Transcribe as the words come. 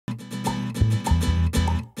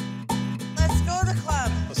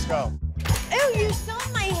you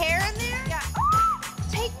sewing my hair in there? Yeah.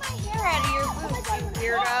 Take my hair out of your boots, you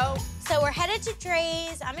weirdo. So we're headed to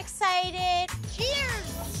Dre's. I'm excited.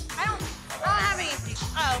 Cheers! I don't have anything.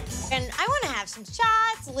 Oh, and I want to have some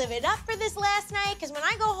shots, live it up for this last night, because when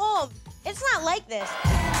I go home, it's not like this.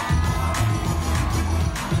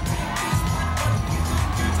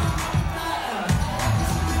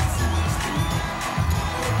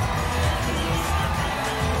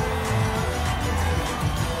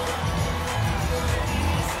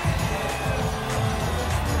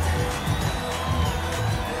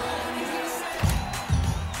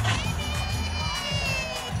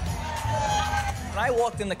 When I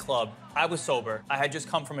walked in the club, I was sober. I had just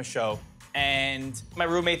come from a show, and my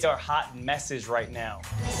roommates are hot messes right now.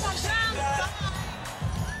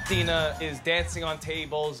 Deena is dancing on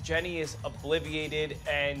tables, Jenni is obliviated,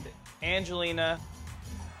 and Angelina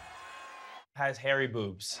has hairy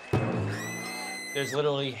boobs. There's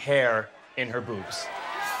literally hair in her boobs.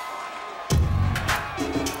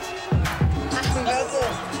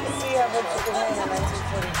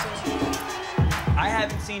 I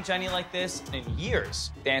haven't seen Jenni like this in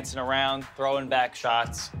years. Dancing around, throwing back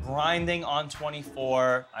shots, grinding on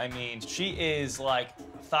 24. I mean, she is like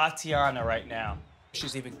Tatiana right now.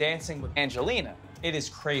 She's even dancing with Angelina. It is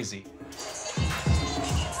crazy.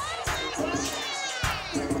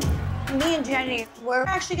 Me and Jenni, we're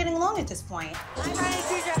actually getting along at this point.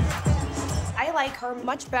 I like her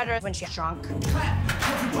much better when she's drunk.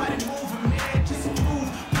 Everybody moving, man, just move.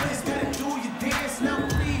 Please better do your dance, now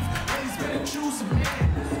breathe. Please better choose a man.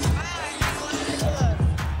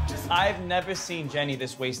 I've never seen Jenni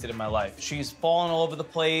this wasted in my life. She's falling all over the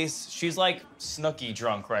place. She's like Snooki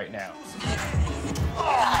drunk right now.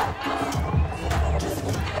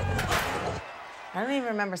 I don't even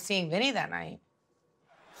remember seeing Vinny that night.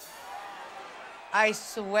 I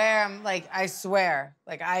swear, I swear.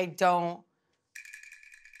 Like, I don't.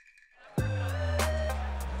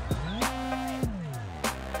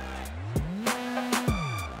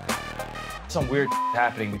 Some weird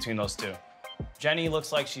happening between those two. Jenni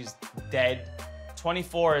looks like she's dead.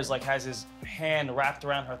 24 is like has his hand wrapped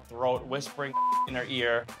around her throat, whispering in her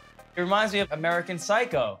ear. It reminds me of American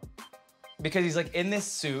Psycho because he's like in this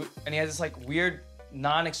suit and he has this like weird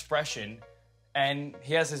non-expression and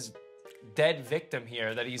he has his dead victim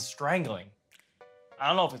here that he's strangling. I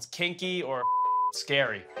don't know if it's kinky or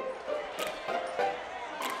scary.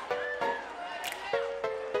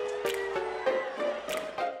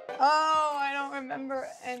 Oh, I don't remember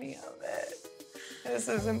any of it. This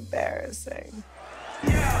is embarrassing.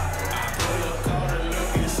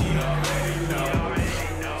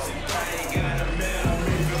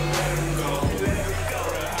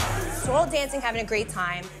 So we're all dancing, having a great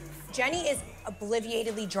time. Jenni is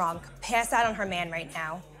obliviatedly drunk, passed out on her man right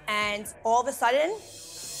now. And all of a sudden,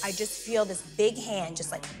 I just feel this big hand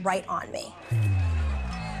just like right on me.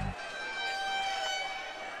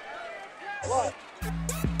 What?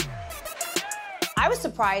 I was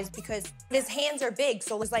surprised because his hands are big,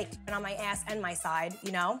 so it was like on my ass and my side,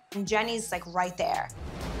 you know? And Jenni's like right there.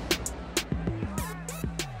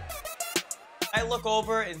 I look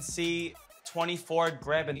over and see 24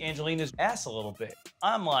 grabbing Angelina's ass a little bit.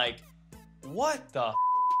 I'm like, what the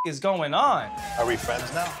is going on? Are we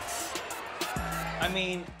friends now? I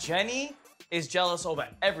mean, Jenni is jealous over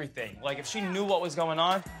everything. Like, if she knew what was going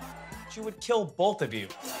on, she would kill both of you.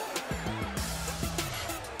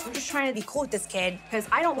 I'm just trying to be cool with this kid because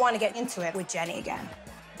I don't want to get into it with Jenni again.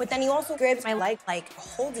 But then he also grabs my leg, like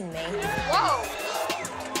holding me. Whoa!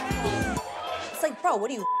 It's like, bro,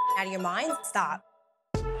 what are you, out of your mind? Stop.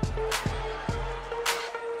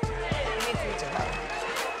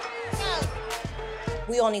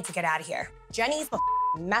 We all need to get out of here. Jenni's a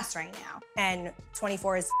mess right now, and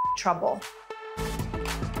 24 is trouble.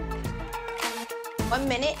 1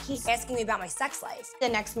 minute, he's asking me about my sex life. The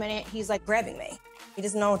next minute, he's like grabbing me. He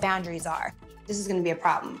doesn't know what boundaries are. This is gonna be a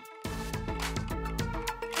problem.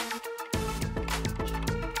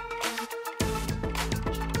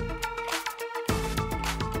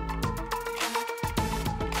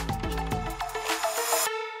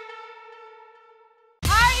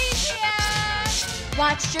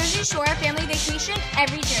 Watch Jersey Shore Family Vacation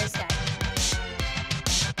every Thursday.